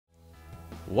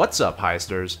What's up,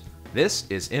 heisters? This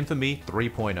is Infamy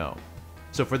 3.0.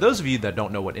 So for those of you that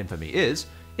don't know what Infamy is,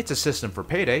 it's a system for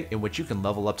Payday in which you can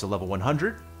level up to level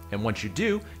 100, and once you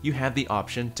do, you have the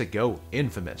option to go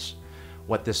Infamous.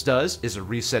 What this does is it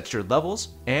resets your levels,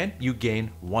 and you gain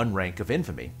 1 rank of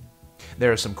Infamy.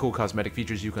 There are some cool cosmetic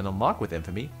features you can unlock with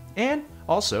Infamy, and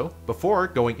also, before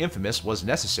going Infamous was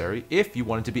necessary if you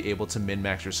wanted to be able to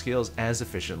min-max your skills as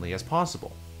efficiently as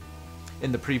possible.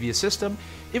 In the previous system,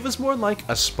 it was more like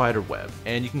a spider web,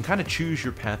 and you can kind of choose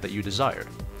your path that you desired.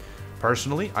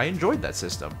 Personally, I enjoyed that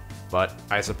system, but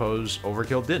I suppose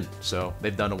Overkill didn't, so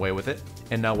they've done away with it,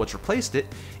 and now what's replaced it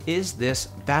is this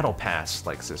Battle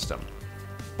Pass-like system.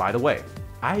 By the way,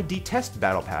 I detest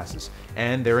Battle Passes,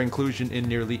 and their inclusion in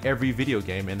nearly every video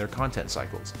game in their content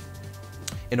cycles.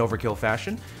 In Overkill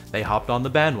fashion, they hopped on the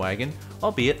bandwagon,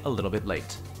 albeit a little bit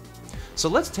late. So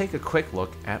let's take a quick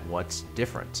look at what's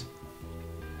different.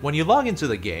 When you log into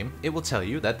the game, it will tell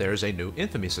you that there's a new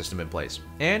Infamy system in place,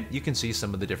 and you can see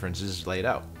some of the differences laid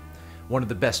out. One of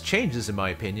the best changes, in my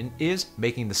opinion, is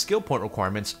making the skill point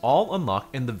requirements all unlock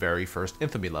in the very first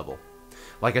Infamy level.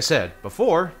 Like I said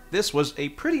before, this was a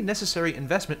pretty necessary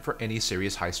investment for any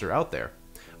serious heister out there,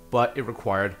 but it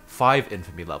required 5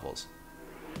 Infamy levels.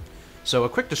 So a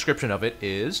quick description of it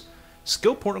is,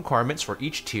 skill point requirements for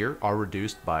each tier are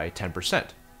reduced by 10%.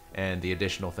 And the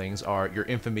additional things are your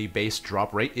Infamy base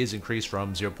drop rate is increased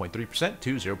from 0.3%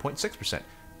 to 0.6%.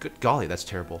 Good golly, that's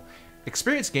terrible.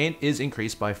 Experience gain is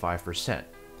increased by 5%.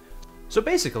 So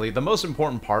basically, the most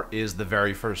important part is the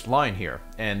very first line here,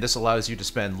 and this allows you to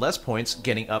spend less points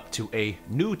getting up to a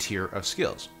new tier of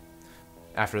skills.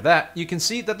 After that, you can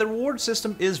see that the reward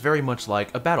system is very much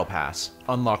like a battle pass.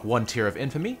 Unlock 1 tier of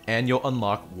Infamy, and you'll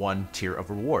unlock 1 tier of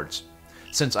rewards.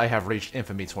 Since I have reached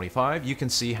Infamy 25, you can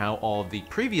see how all of the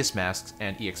previous masks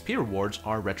and EXP rewards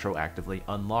are retroactively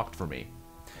unlocked for me.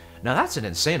 Now that's an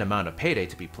insane amount of Payday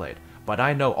to be played, but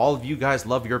I know all of you guys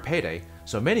love your Payday,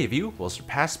 so many of you will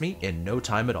surpass me in no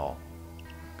time at all.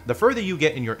 The further you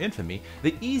get in your Infamy,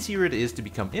 the easier it is to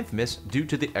become infamous due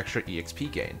to the extra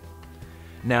EXP gain.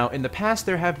 Now, in the past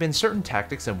there have been certain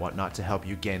tactics and whatnot to help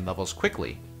you gain levels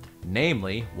quickly.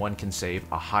 Namely, one can save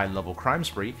a high-level crime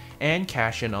spree and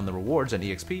cash in on the rewards and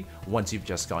EXP once you've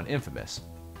just gone infamous.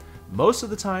 Most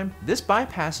of the time, this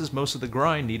bypasses most of the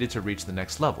grind needed to reach the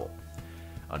next level.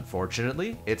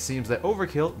 Unfortunately, it seems that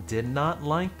Overkill did not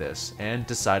like this and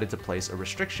decided to place a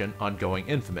restriction on going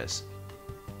infamous.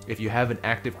 If you have an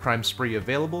active crime spree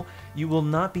available, you will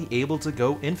not be able to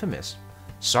go infamous.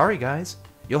 Sorry guys,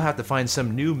 you'll have to find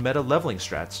some new meta leveling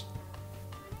strats.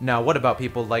 Now, what about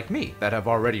people like me that have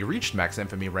already reached max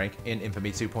Infamy rank in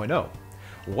Infamy 2.0?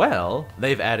 Well,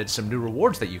 they've added some new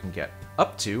rewards that you can get,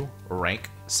 up to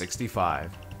rank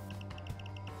 65.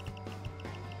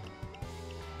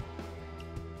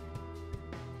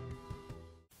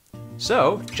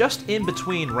 So, just in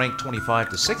between rank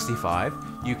 25 to 65,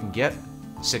 you can get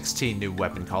 16 new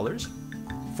weapon colors,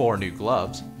 4 new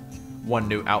gloves, 1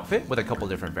 new outfit with a couple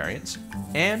different variants,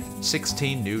 and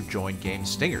 16 new join game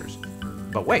stingers.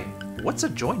 But wait, what's a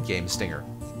join game stinger?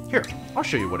 Here, I'll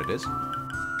show you what it is.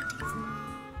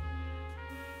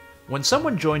 When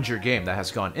someone joins your game that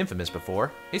has gone infamous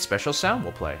before, a special sound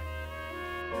will play.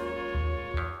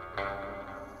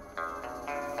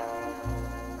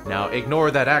 Now,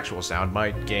 ignore that actual sound,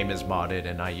 my game is modded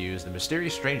and I use the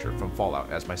Mysterious Stranger from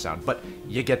Fallout as my sound, but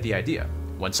you get the idea.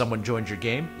 When someone joins your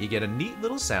game, you get a neat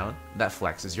little sound that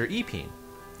flexes your E-Peen.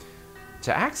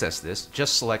 To access this,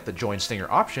 just select the Join Stinger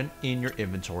option in your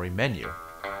inventory menu.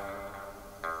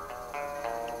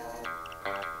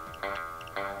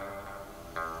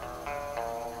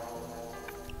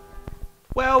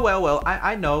 Well,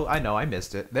 I know I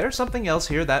missed it. There's something else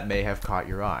here that may have caught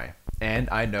your eye. And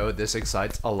I know this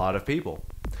excites a lot of people.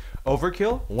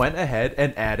 Overkill went ahead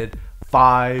and added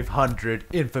 500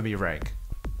 Infamy rank.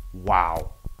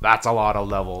 Wow, that's a lot of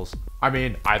levels. I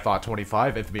mean, I thought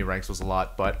 25 Infamy ranks was a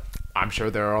lot, but I'm sure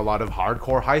there are a lot of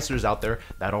hardcore heisters out there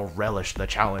that'll relish the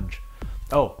challenge.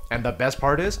 Oh, and the best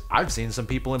part is, I've seen some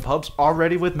people in pubs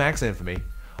already with max Infamy.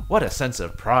 What a sense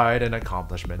of pride and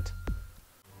accomplishment.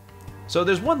 So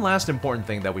there's one last important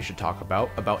thing that we should talk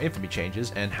about Infamy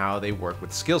changes and how they work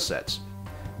with skill sets.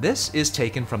 This is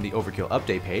taken from the Overkill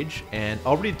update page, and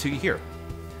I'll read it to you here.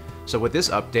 So with this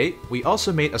update, we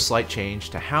also made a slight change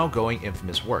to how going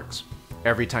infamous works.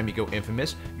 Every time you go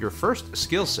infamous, your first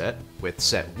skill set, with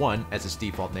set 1 as its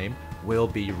default name, will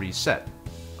be reset.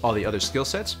 All the other skill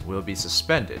sets will be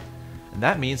suspended. And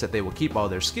that means that they will keep all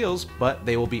their skills, but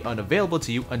they will be unavailable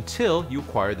to you until you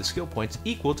acquire the skill points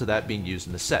equal to that being used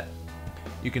in the set.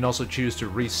 You can also choose to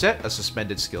reset a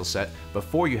suspended skill set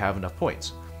before you have enough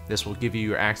points. This will give you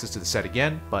your access to the set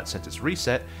again, but since it's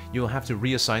reset, you will have to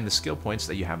reassign the skill points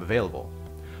that you have available.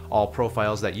 All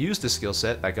profiles that use the skill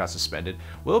set that got suspended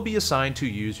will be assigned to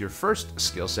use your first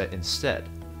skill set instead.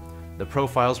 The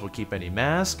profiles will keep any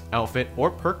mask, outfit,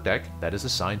 or perk deck that is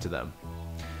assigned to them.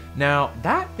 Now,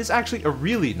 that is actually a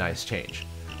really nice change.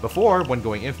 Before, when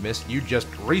going Infamous, you just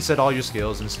reset all your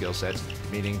skills and skill sets,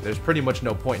 meaning there's pretty much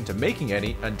no point into making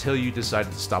any until you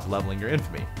decided to stop leveling your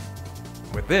Infamy.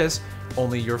 With this,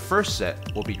 only your first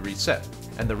set will be reset,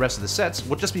 and the rest of the sets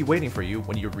will just be waiting for you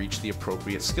when you reach the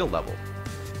appropriate skill level.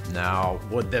 Now,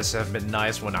 would this have been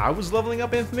nice when I was leveling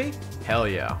up Infamy? Hell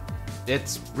yeah.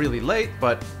 It's really late,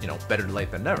 but, better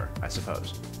late than never, I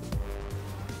suppose.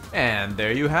 And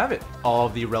there you have it, all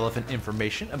of the relevant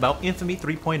information about Infamy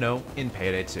 3.0 in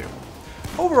Payday 2.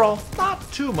 Overall, not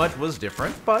too much was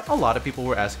different, but a lot of people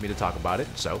were asking me to talk about it,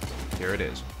 so here it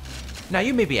is. Now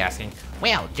you may be asking,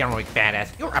 well,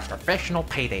 GeneralMcBadass, you're a professional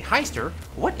Payday heister.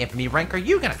 What Infamy rank are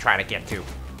you gonna try to get to?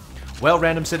 Well,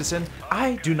 random citizen,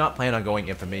 I do not plan on going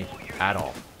Infamy at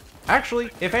all. Actually,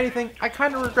 if anything, I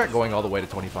kind of regret going all the way to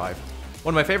 25.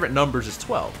 One of my favorite numbers is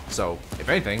 12, so if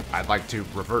anything, I'd like to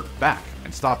revert back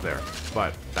and stop there,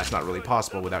 but that's not really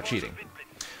possible without cheating.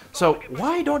 So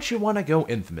why don't you want to go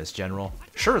Infamous, General?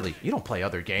 Surely, you don't play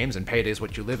other games and Payday's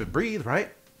what you live and breathe,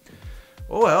 right?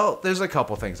 Well, there's a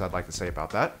couple things I'd like to say about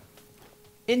that.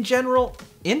 In general,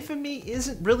 Infamy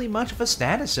isn't really much of a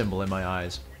status symbol in my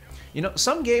eyes.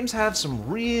 Some games have some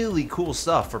really cool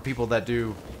stuff for people that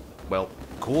do, well,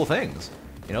 cool things.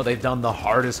 They've done the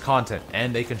hardest content,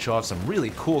 and they can show off some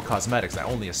really cool cosmetics that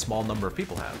only a small number of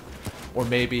people have. Or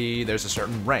maybe there's a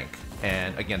certain rank,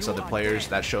 and against other players,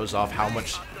 that shows off how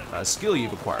much skill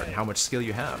you've acquired and how much skill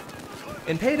you have.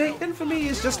 In Payday, Infamy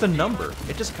is just a number.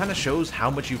 It just kind of shows how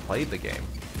much you played the game.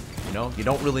 You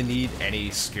don't really need any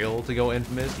skill to go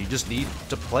Infamous, you just need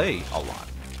to play a lot,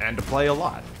 and to play a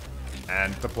lot,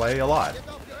 and to play a lot.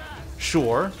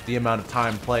 Sure, the amount of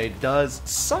time played does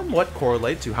somewhat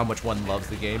correlate to how much one loves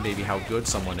the game, maybe how good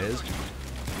someone is,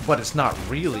 but it's not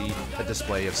really a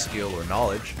display of skill or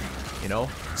knowledge.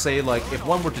 Say like if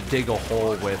one were to dig a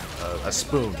hole with a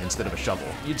spoon instead of a shovel,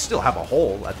 you'd still have a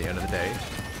hole at the end of the day.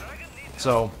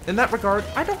 So, in that regard,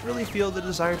 I don't really feel the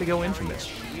desire to go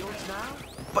Infamous.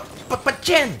 But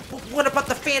Jen, what about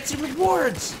the fancy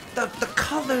rewards? The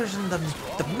colors and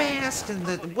the mask and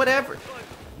the whatever.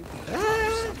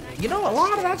 A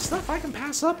lot of that stuff I can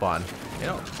pass up on.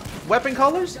 Weapon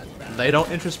colors? They don't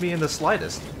interest me in the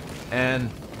slightest. And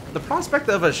the prospect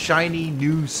of a shiny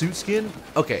new suit skin?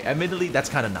 Okay, admittedly, that's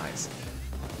kind of nice.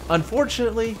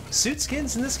 Unfortunately, suit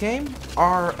skins in this game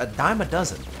are a dime a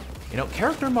dozen.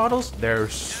 Character models, they're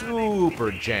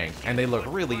super jank, and they look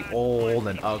really old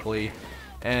and ugly.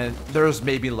 And there's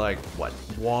maybe like, what,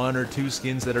 1 or 2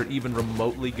 skins that are even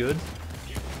remotely good?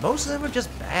 Most of them are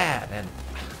just bad, and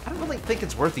I don't really think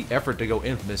it's worth the effort to go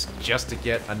Infamous just to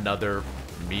get another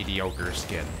mediocre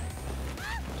skin.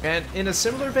 And in a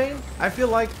similar vein, I feel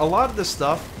like a lot of the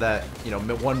stuff that,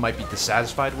 one might be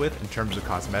dissatisfied with in terms of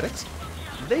cosmetics,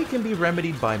 they can be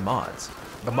remedied by mods.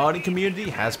 The modding community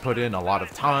has put in a lot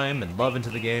of time and love into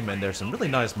the game, and there's some really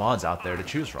nice mods out there to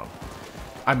choose from.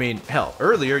 I mean, hell,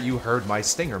 earlier you heard my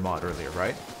Stinger mod earlier,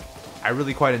 right? I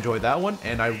really quite enjoyed that one,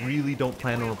 and I really don't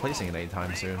plan on replacing it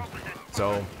anytime soon.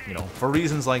 So, for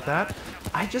reasons like that,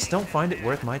 I just don't find it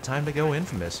worth my time to go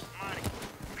Infamous.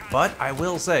 But I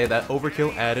will say that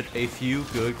Overkill added a few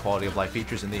good quality of life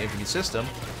features in the Infamy system,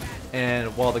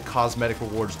 and while the cosmetic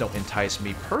rewards don't entice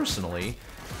me personally,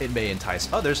 it may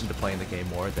entice others into playing the game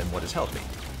more than what has helped me.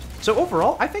 So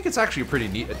overall, I think it's actually a pretty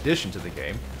neat addition to the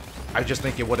game. I just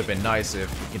think it would have been nice if,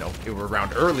 it were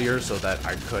around earlier so that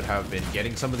I could have been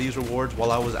getting some of these rewards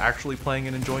while I was actually playing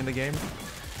and enjoying the game.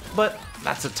 But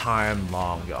that's a time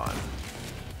long gone.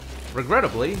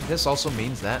 Regrettably, this also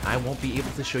means that I won't be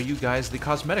able to show you guys the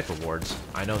cosmetic rewards.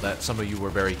 I know that some of you were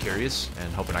very curious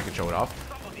and hoping I could show it off.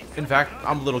 In fact,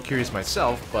 I'm a little curious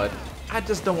myself, but I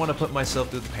just don't want to put myself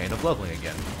through the pain of leveling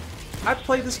again. I've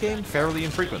played this game fairly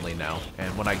infrequently now,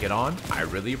 and when I get on, I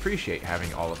really appreciate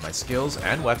having all of my skills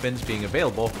and weapons being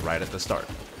available right at the start.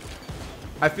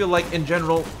 I feel like, in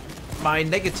general, my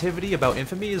negativity about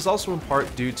Infamy is also in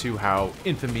part due to how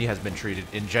Infamy has been treated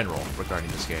in general regarding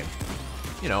this game.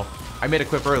 I made a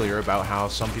clip earlier about how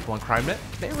some people on CrimeNet,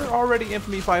 they were already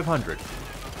Infamy 500.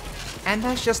 And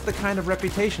that's just the kind of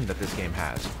reputation that this game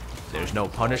has. There's no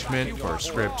punishment for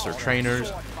scripts or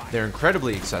trainers, they're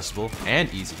incredibly accessible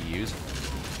and easy to use.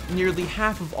 Nearly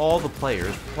half of all the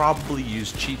players probably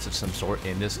use cheats of some sort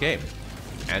in this game.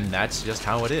 And that's just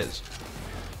how it is.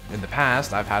 In the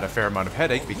past, I've had a fair amount of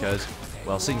headache because,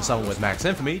 well, seeing someone with max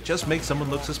infamy just makes someone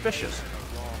look suspicious.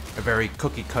 A very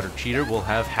cookie-cutter cheater will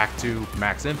have hack to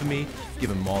max infamy, give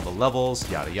him all the levels,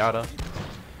 yada yada.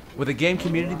 With a game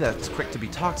community that's quick to be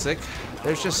toxic,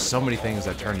 there's just so many things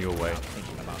that turn you away.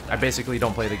 I basically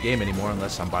don't play the game anymore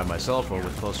unless I'm by myself or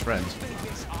with close friends.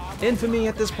 Infamy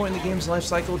at this point in the game's life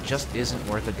cycle just isn't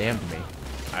worth a damn to me.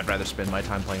 I'd rather spend my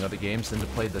time playing other games than to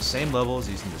play the same levels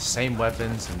using the same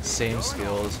weapons and same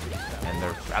skills, and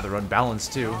they're rather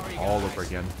unbalanced too, all over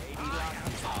again.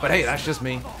 But hey, that's just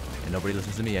me, and nobody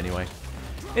listens to me anyway.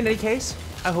 In any case,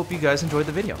 I hope you guys enjoyed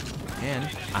the video, and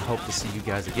I hope to see you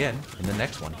guys again in the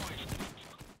next one.